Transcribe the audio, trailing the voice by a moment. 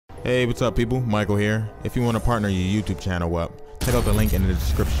Hey, what's up people? Michael here. If you want to partner your YouTube channel up, check out the link in the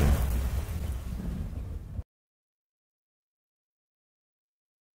description.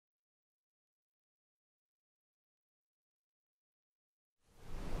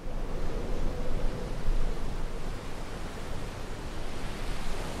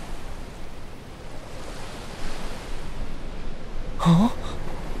 Huh?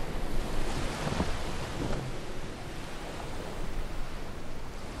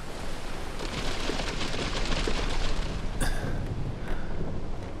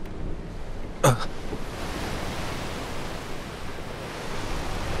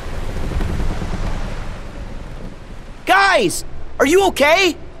 Guys! Are you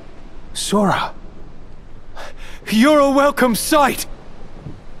okay? Sora, you're a welcome sight!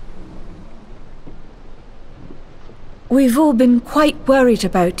 We've all been quite worried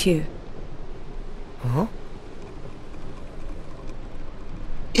about you. Huh?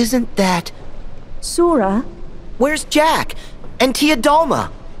 Isn't that... Sora? Where's Jack? And Tia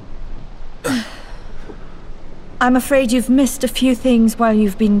Dalma? I'm afraid you've missed a few things while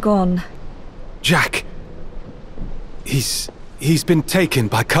you've been gone. Jack. He's been taken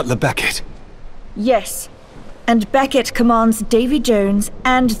by Cutler Beckett. Yes. And Beckett commands Davy Jones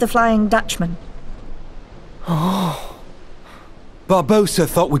and the Flying Dutchman. Oh. Barbossa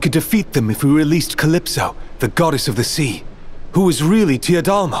thought we could defeat them if we released Calypso, the goddess of the sea, who was really Tia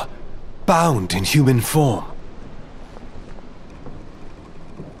Dalma, bound in human form.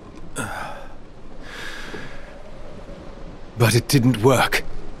 But it didn't work.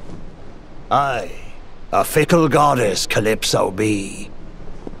 Aye, a fickle goddess Calypso be.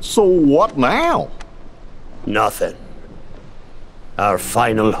 So what now? Nothing. Our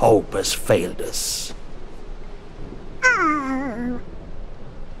final hope has failed us.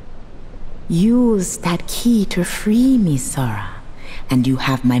 Use that key to free me, Sora, and you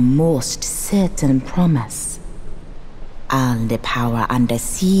have my most certain promise. All the power under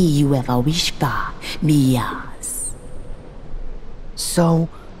sea you ever wished for be yours. So...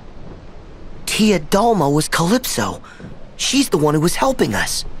 Tia Dalma was Calypso. She's the one who was helping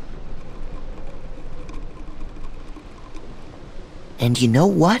us. And you know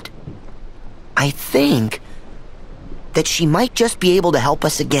what? I think that she might just be able to help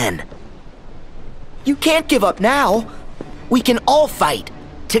us again. You can't give up now. We can all fight.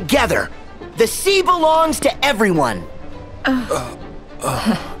 Together. The sea belongs to everyone. I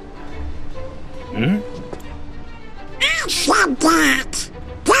said that.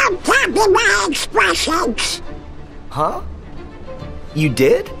 Don't copy my expressions. Huh? You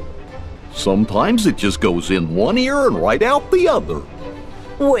did? Sometimes it just goes in one ear and right out the other.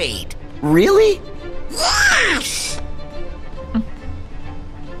 Wait, really? Yes!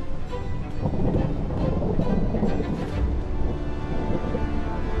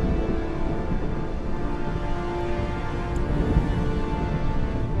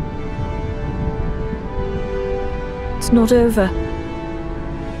 It's not over.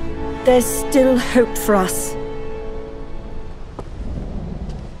 There's still hope for us.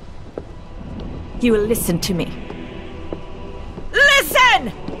 You will listen to me.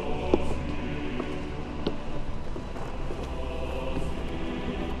 Listen!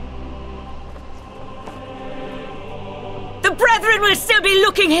 The Brethren will still be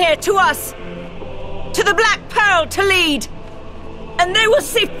looking here to us. To the Black Pearl to lead. And they will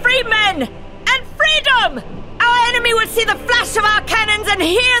see free men and freedom! Our enemy will see the flash of our cannons and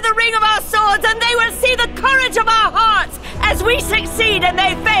hear the ring of our swords, and they will see the courage of our hearts as we succeed and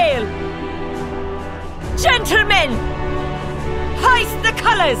they fail. Gentlemen, hoist the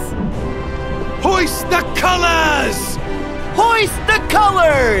colors! Hoist the colors! Hoist the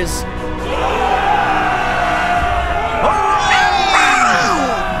colors!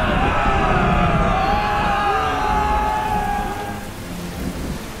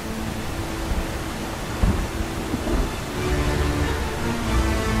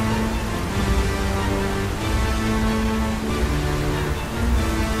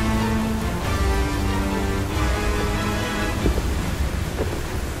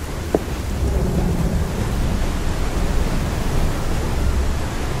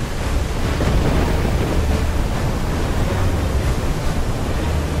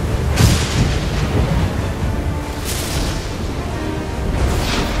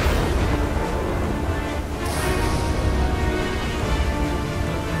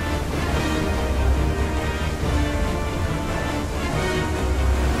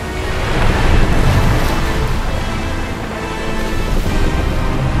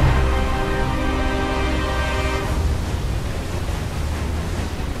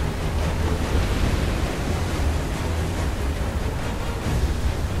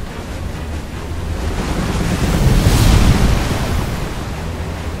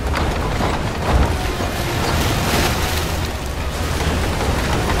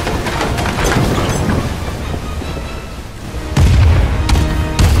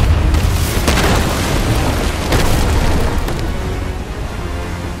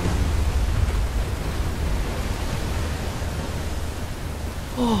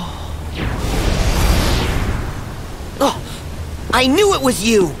 I knew it was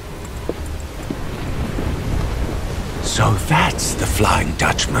you! So that's the Flying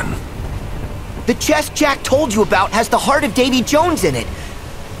Dutchman. The chest Jack told you about has the heart of Davy Jones in it.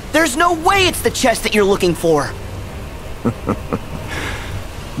 There's no way it's the chest that you're looking for.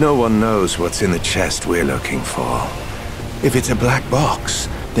 No one knows what's in the chest we're looking for. If it's a black box,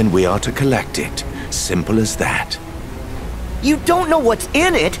 then we are to collect it. Simple as that. You don't know what's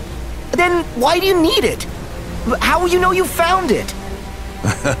in it? Then why do you need it? How will you know you found it?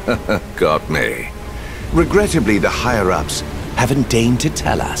 Got me. Regrettably, the higher-ups haven't deigned to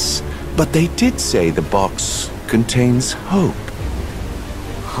tell us, but they did say the box contains hope.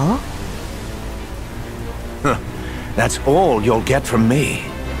 Huh? That's all you'll get from me.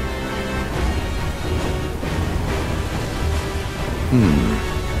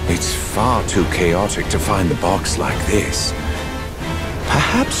 It's far too chaotic to find the box like this.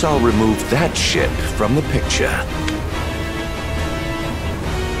 Perhaps I'll remove that ship from the picture.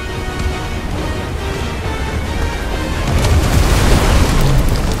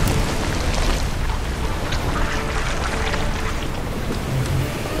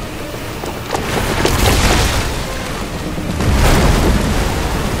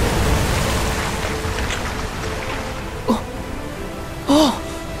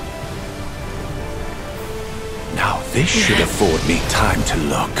 This should afford me time to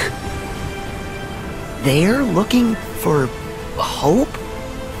look. They're looking for hope?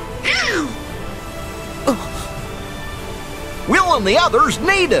 Will and the others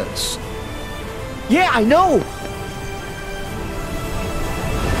need us. Yeah, I know.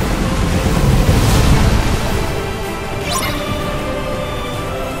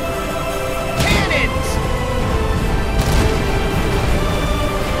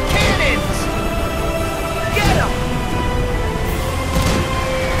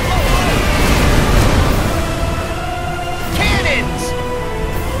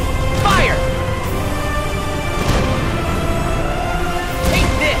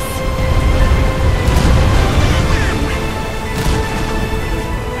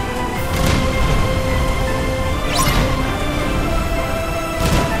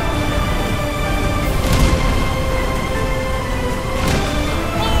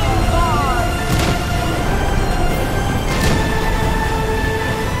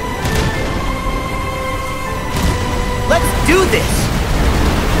 Do this!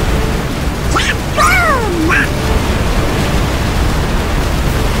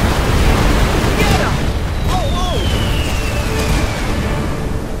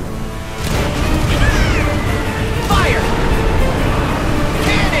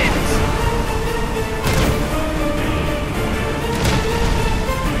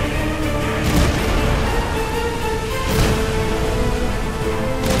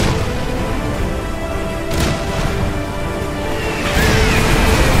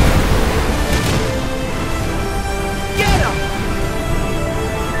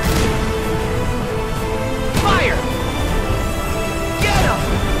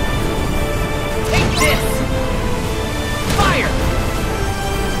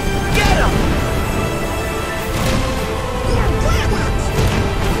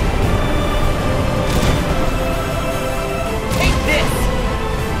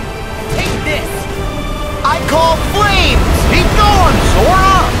 Call flames! Keep going,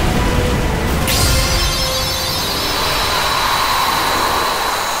 Sora!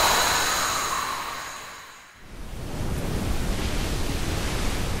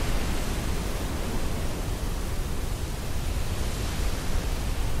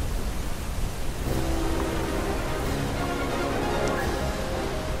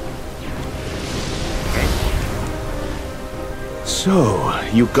 So,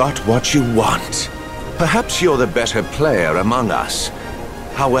 you got what you want. Perhaps you're the better player among us.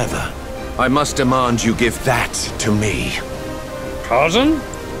 However, I must demand you give that to me. Pardon?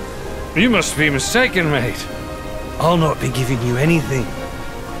 You must be mistaken, mate. I'll not be giving you anything.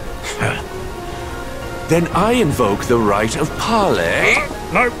 Then I invoke the right of parley.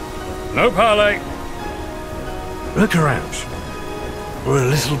 No. No parley. Look around. We're a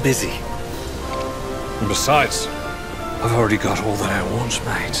little busy. And besides, I've already got all that I want,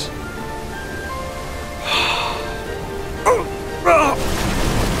 mate.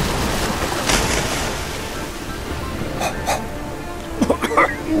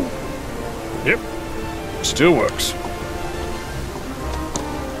 Yep, still works.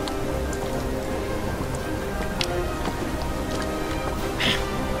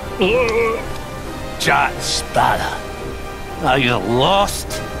 Jack Sparrow, are you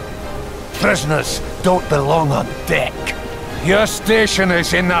lost? Prisoners don't belong on deck. Your station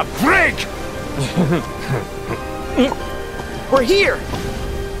is in the brig! We're here!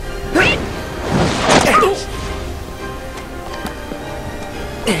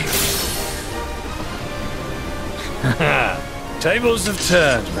 Tables have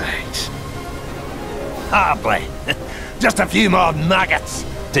turned, mate. Hardly. Just a few more maggots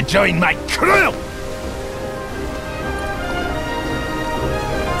to join my crew!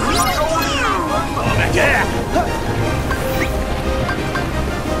 Over here!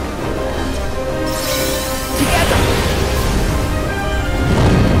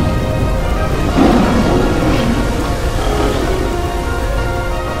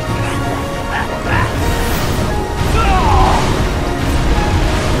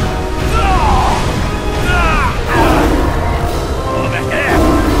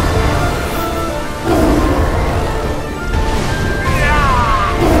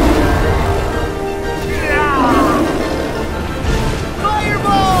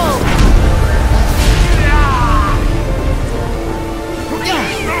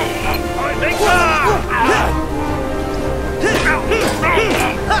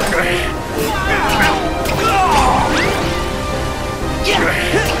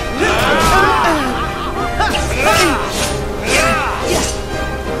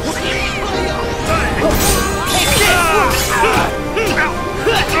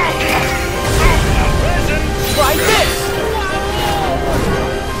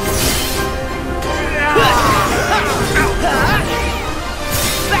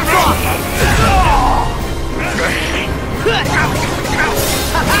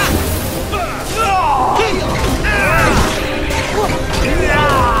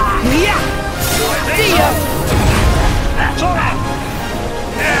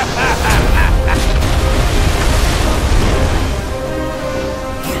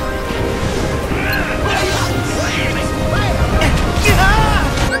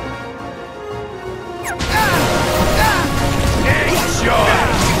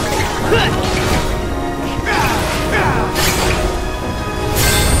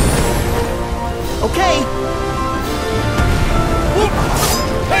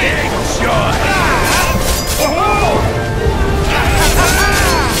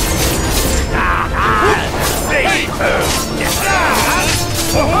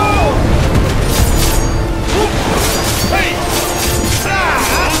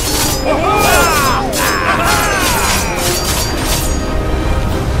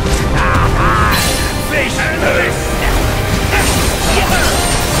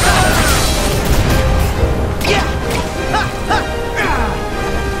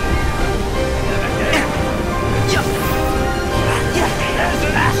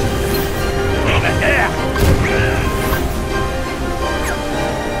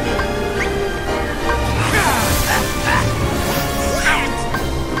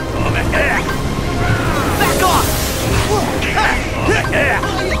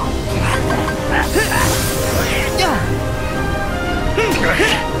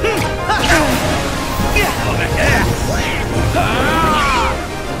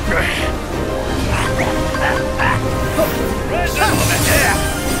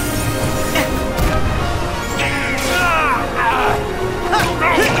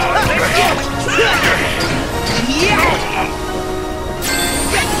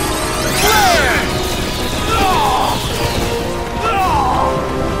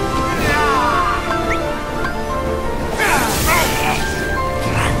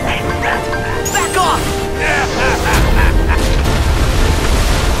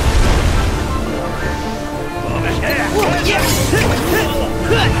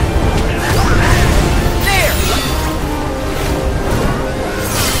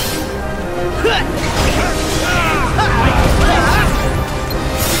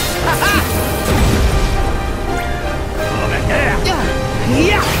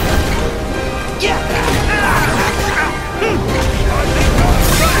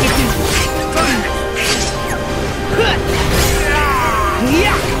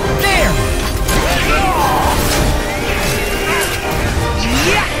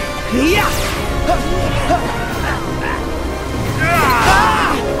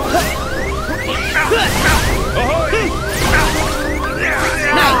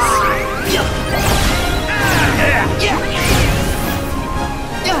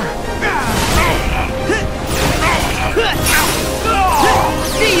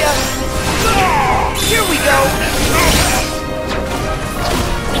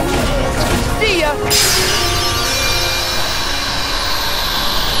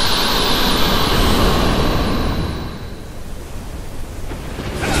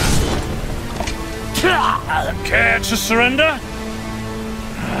 Care to surrender?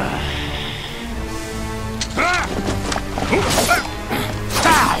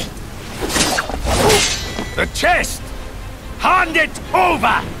 The chest! Hand it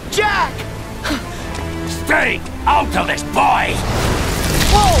over! Jack! Stay out of this, boy!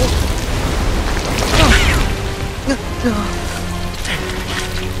 Whoa!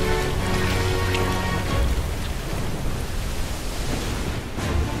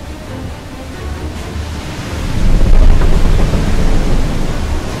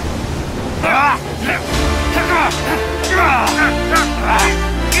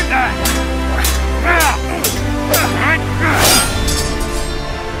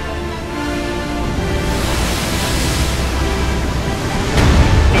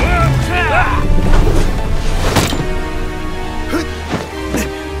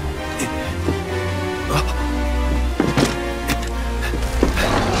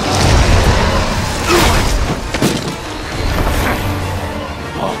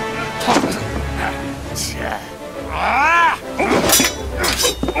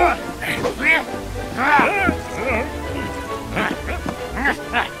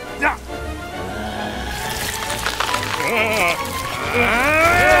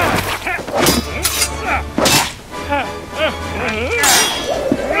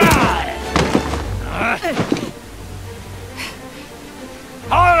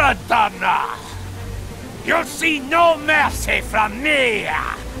 You'll see no mercy from me!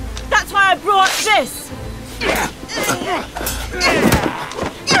 That's why I brought this!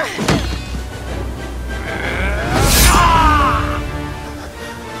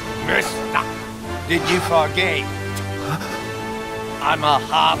 Mister, did you forget? I'm a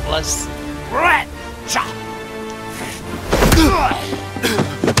heartless wretch!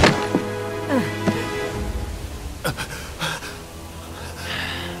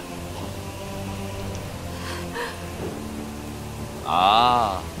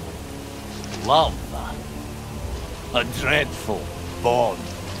 Ah, love. A dreadful bond.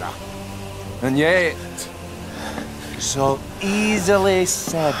 And yet, so easily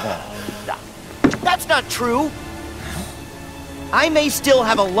severed. That's not true! I may still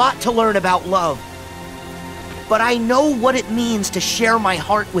have a lot to learn about love, but I know what it means to share my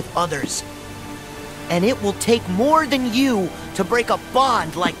heart with others. And it will take more than you to break a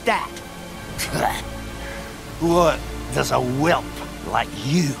bond like that. What does a whelp like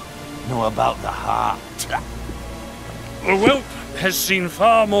you know about the heart? The whelp has seen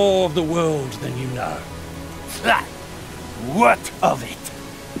far more of the world than you know. What of it?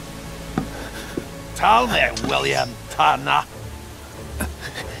 Tell me, William Turner.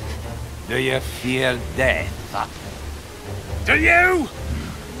 Do you fear death? Do you?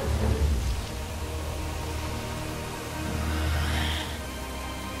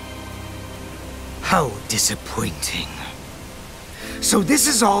 How disappointing. So this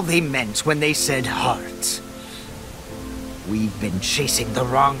is all they meant when they said heart. We've been chasing the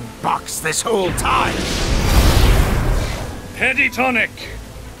wrong box this whole time. Petty tonic.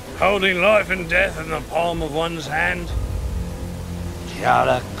 Holding life and death in the palm of one's hand. You're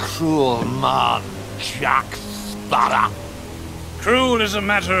a cruel man, Jack Sparrow. Cruel is a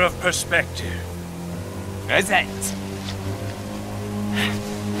matter of perspective. Is it?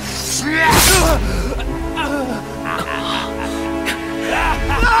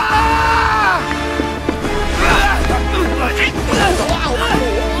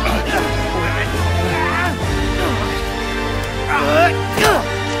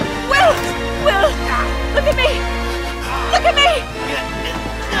 Will! Look at me! Look at me!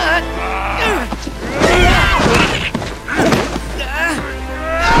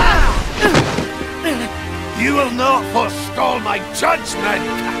 You will not forestall my judgment!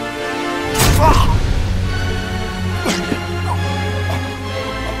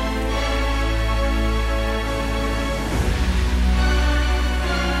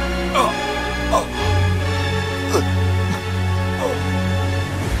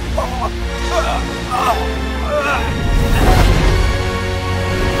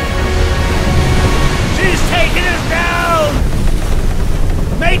 She's taking us down!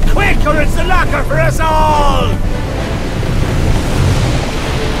 Make quick or it's the locker for us all!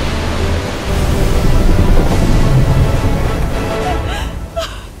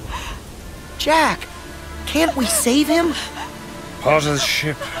 Jack, can't we save him? Part of the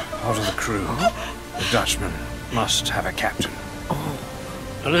ship, part of the crew. The Dutchman must have a captain.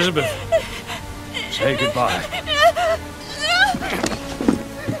 Elizabeth, say goodbye.